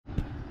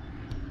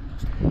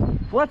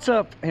What's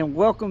up and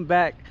welcome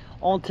back.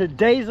 On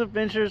today's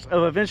Adventures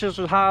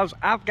with Hobbs,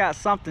 I've got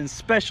something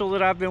special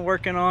that I've been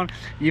working on.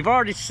 You've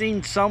already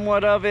seen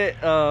somewhat of it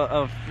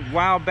a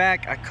while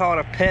back. I caught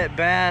a pet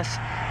bass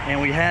and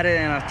we had it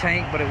in a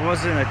tank, but it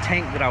wasn't a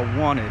tank that I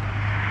wanted.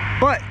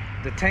 But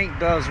the tank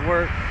does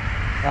work.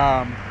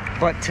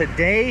 But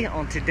today,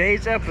 on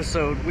today's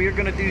episode, we're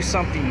gonna do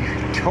something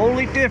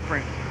totally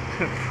different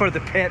for the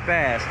pet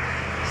bass.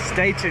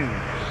 Stay tuned.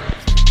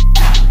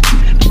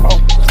 Oh.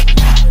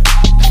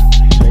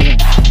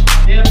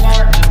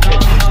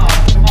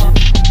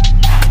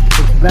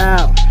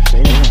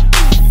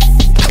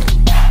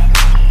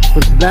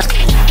 What's that?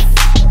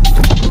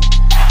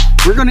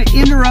 We're gonna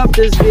interrupt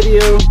this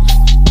video.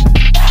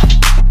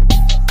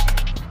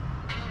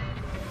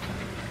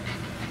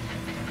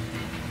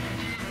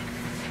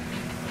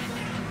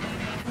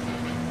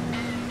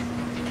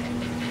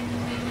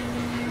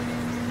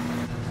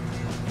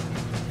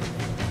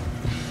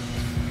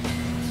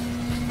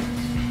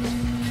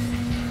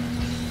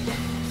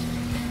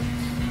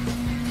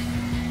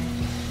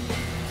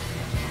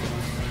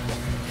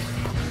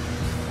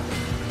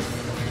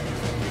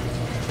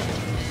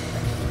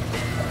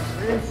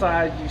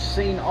 Inside, you've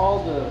seen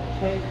all the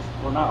tanks,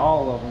 well, not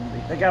all of them.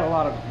 They got a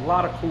lot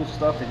of cool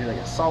stuff in here. They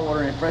got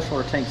saltwater and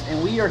freshwater tanks,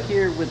 and we are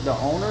here with the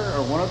owner,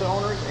 or one of the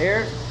owners,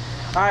 Eric.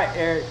 All right,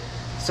 Eric.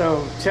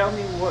 So tell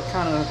me what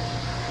kind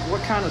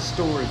of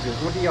storage is.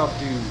 What do y'all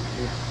do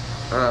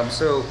here?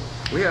 So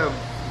we have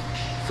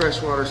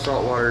freshwater,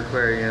 saltwater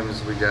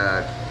aquariums. We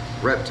got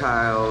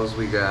reptiles.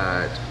 We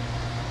got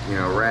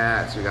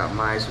rats. We got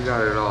mice. We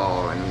got it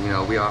all,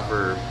 and we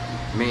offer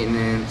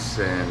maintenance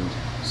and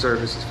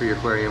services for your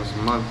aquariums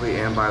monthly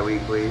and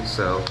bi-weekly.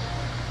 So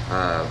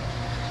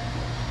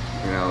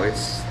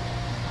it's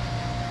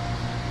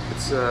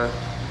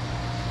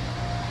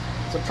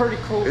a pretty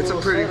cool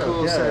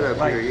setup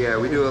like, here. Yeah,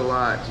 we do a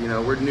lot.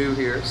 We're new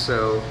here,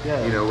 so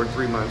we're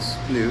 3 months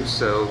new,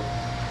 so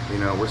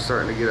we're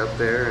starting to get up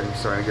there and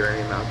starting to get our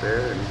name out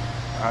there. And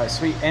all right,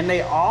 sweet. And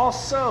they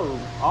also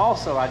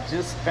I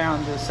just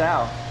found this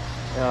out,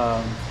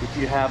 if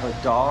you have a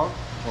dog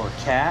or a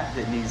cat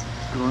that needs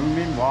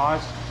grooming,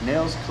 washed,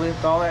 nails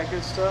clipped, all that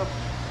good stuff.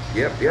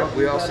 Yep.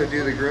 We also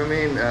do the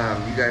grooming.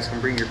 You guys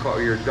can bring your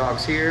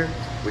dogs here.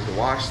 We can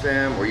wash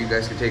them, or you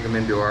guys can take them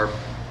into our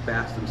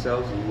baths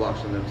themselves and wash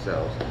them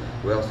themselves.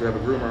 We also have a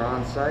groomer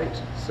on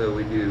site, so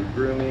we do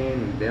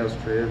grooming, nails,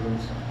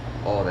 trims,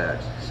 all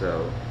that.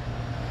 So,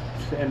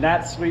 and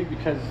that's sweet,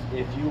 because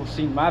if you've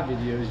seen my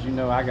videos,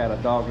 I got a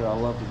dog that I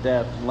love to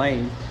death,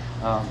 Lane.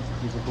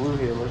 He's a blue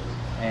heeler,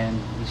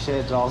 and he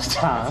sheds all the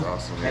time. That's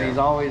awesome, and he's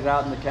always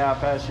out in the cow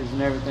pastures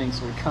and everything,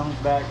 so he comes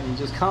back, and he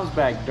just comes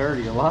back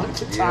dirty a lot of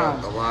the time.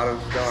 Yeah, a lot of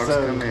dogs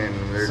come in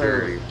and they're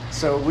dirty.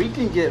 So we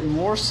can get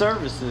more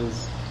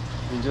services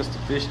than just a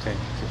fish tank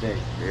today.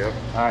 Yep.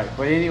 All right,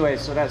 but anyway,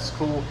 so that's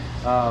cool.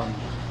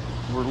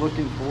 We're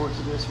looking forward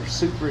to this. We're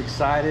super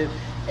excited.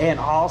 And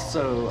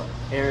also,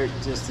 Eric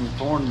just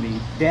informed me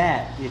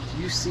that if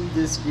you see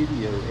this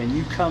video and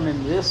you come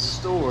in this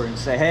store and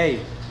say, hey,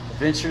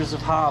 Adventures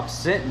of Hobbs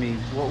sent me,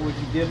 what would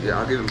you give them? Yeah,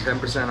 I'll give them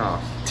 10%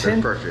 off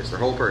their purchase, their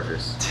whole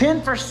purchase.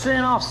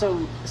 10% off.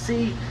 So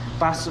see,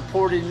 by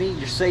supporting me,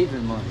 you're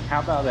saving money.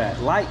 How about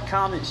that? Like,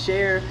 comment,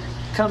 share.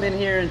 Come in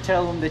here and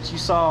tell them that you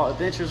saw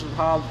Adventures with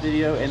Hobbs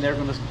video, and they're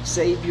going to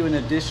save you an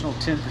additional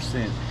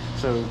 10%.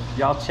 So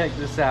y'all check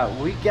this out.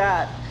 We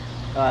got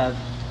a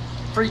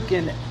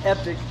freaking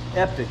epic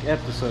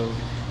episode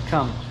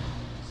coming.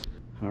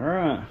 All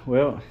right.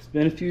 Well, it's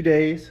been a few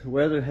days. The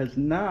weather has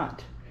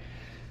not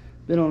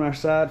been on our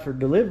side for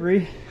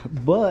delivery,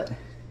 but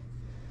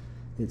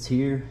it's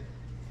here,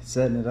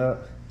 setting it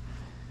up.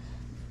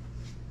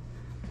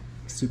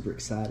 Super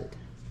excited.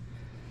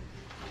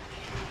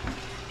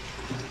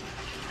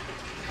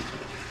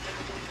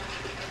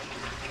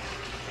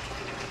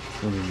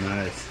 It's gonna be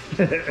nice.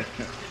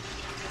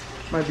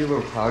 Might be a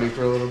little cloudy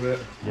for a little bit.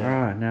 Yeah.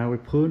 All right, now we're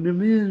putting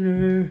them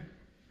in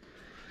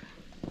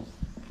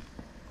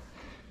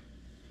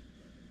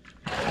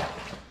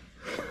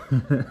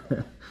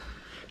there.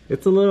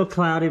 It's a little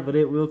cloudy, but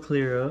it will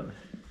clear up.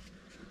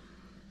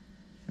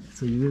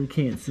 So you really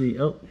can't see.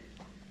 Oh,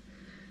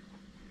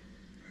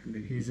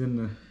 he's in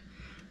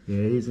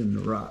the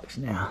rocks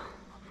now.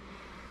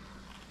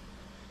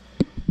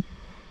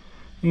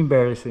 You can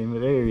barely see him,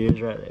 but there he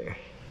is right there.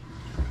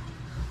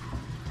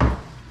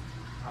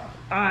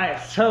 All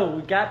right, so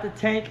we got the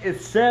tank.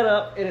 It's set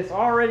up, and it's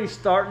already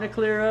starting to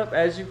clear up.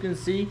 As you can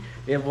see,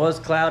 it was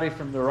cloudy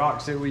from the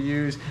rocks that we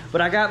used,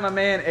 but I got my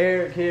man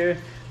Eric here.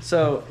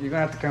 So you're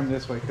gonna have to come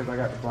this way because I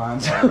got the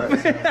blinds. So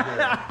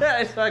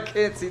I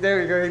can't see.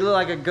 There we go. You look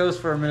like a ghost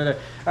for a minute.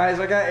 All right,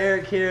 so I got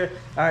Eric here.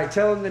 All right,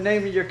 tell him the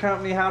name of your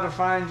company, how to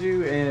find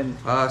you, and.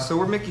 So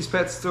we're Mickey's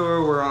Pet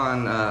Store. We're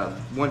on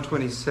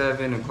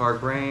 127 in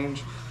Clark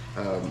Range.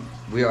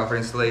 We offer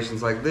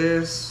installations like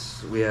this.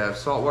 We have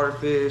saltwater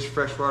fish,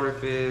 freshwater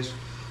fish.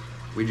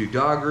 We do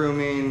dog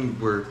grooming.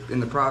 We're in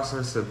the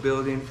process of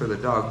building for the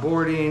dog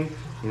boarding.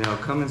 You know,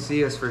 come and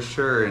see us for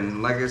sure.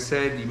 And like I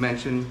said, you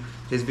mentioned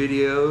his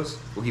videos,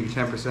 we'll give you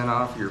 10%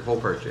 off your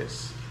whole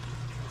purchase.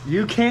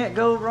 You can't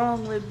go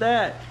wrong with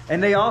that.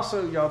 And they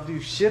also, y'all do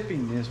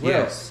shipping as well.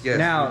 Yes, yes.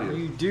 Now,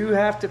 you do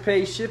have to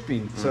pay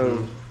shipping,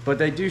 so, but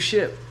they do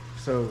ship.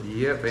 So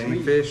yep,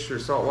 any fish or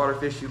saltwater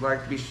fish you'd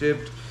like to be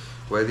shipped,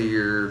 whether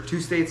you're 2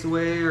 states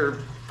away or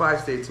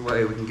 5 states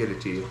away, we can get it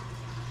to you.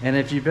 And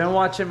if you've been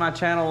watching my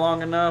channel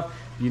long enough,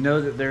 you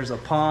know that there's a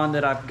pond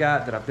that I've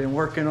got that I've been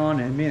working on,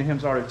 and me and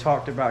him's already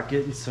talked about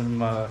getting some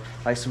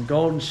like some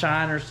golden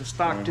shiners to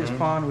stock this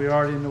pond. We're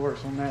already in the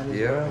works on that as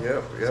well.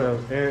 Yep. So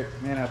Eric,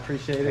 man, I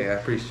appreciate it. Hey, I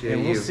appreciate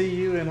and you. we'll see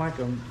you in like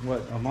a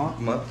month?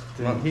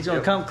 Month. He's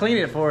gonna come clean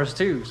it for us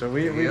too. So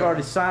we've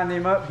already signed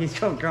him up. He's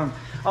gonna come.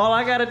 All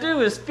I gotta do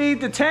is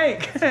feed the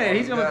tank.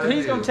 he's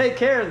gonna take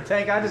care of the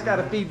tank. I just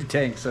gotta feed the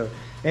tank. So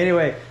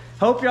anyway.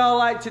 Hope y'all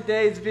like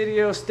today's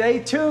video. Stay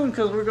tuned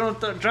because we're going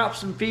to drop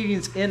some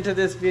feedings into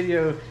this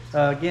video.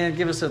 Again,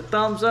 give us a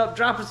thumbs up,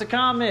 drop us a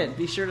comment.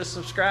 Be sure to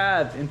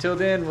subscribe. Until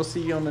then, we'll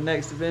see you on the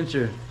next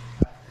adventure.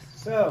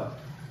 So,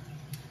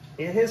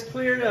 it has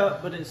cleared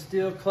up, but it's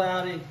still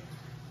cloudy.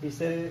 He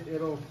said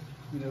it'll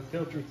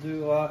filter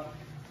through a lot.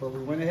 But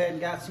we went ahead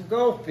and got some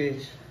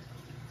goldfish.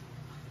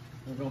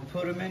 We're going to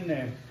put them in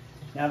there.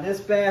 Now this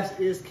bass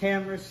is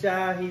camera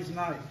shy. He's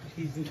not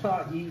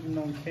eating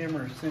on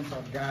camera since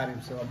I've got him.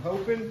 So I'm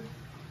hoping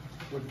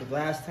with the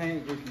glass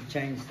tank we can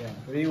change that.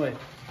 But anyway,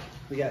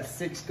 we got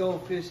 6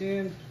 goldfish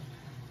in.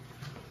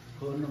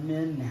 Putting them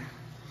in now.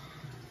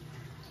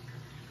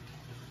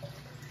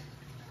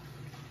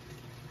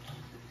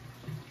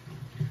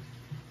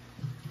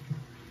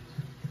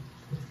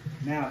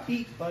 Now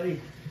eat, buddy.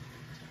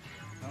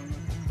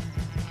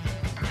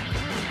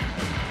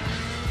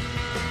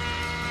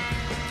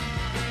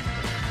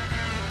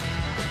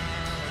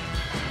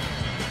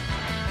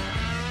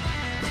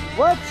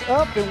 What's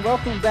up and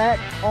welcome back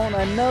on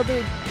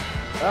another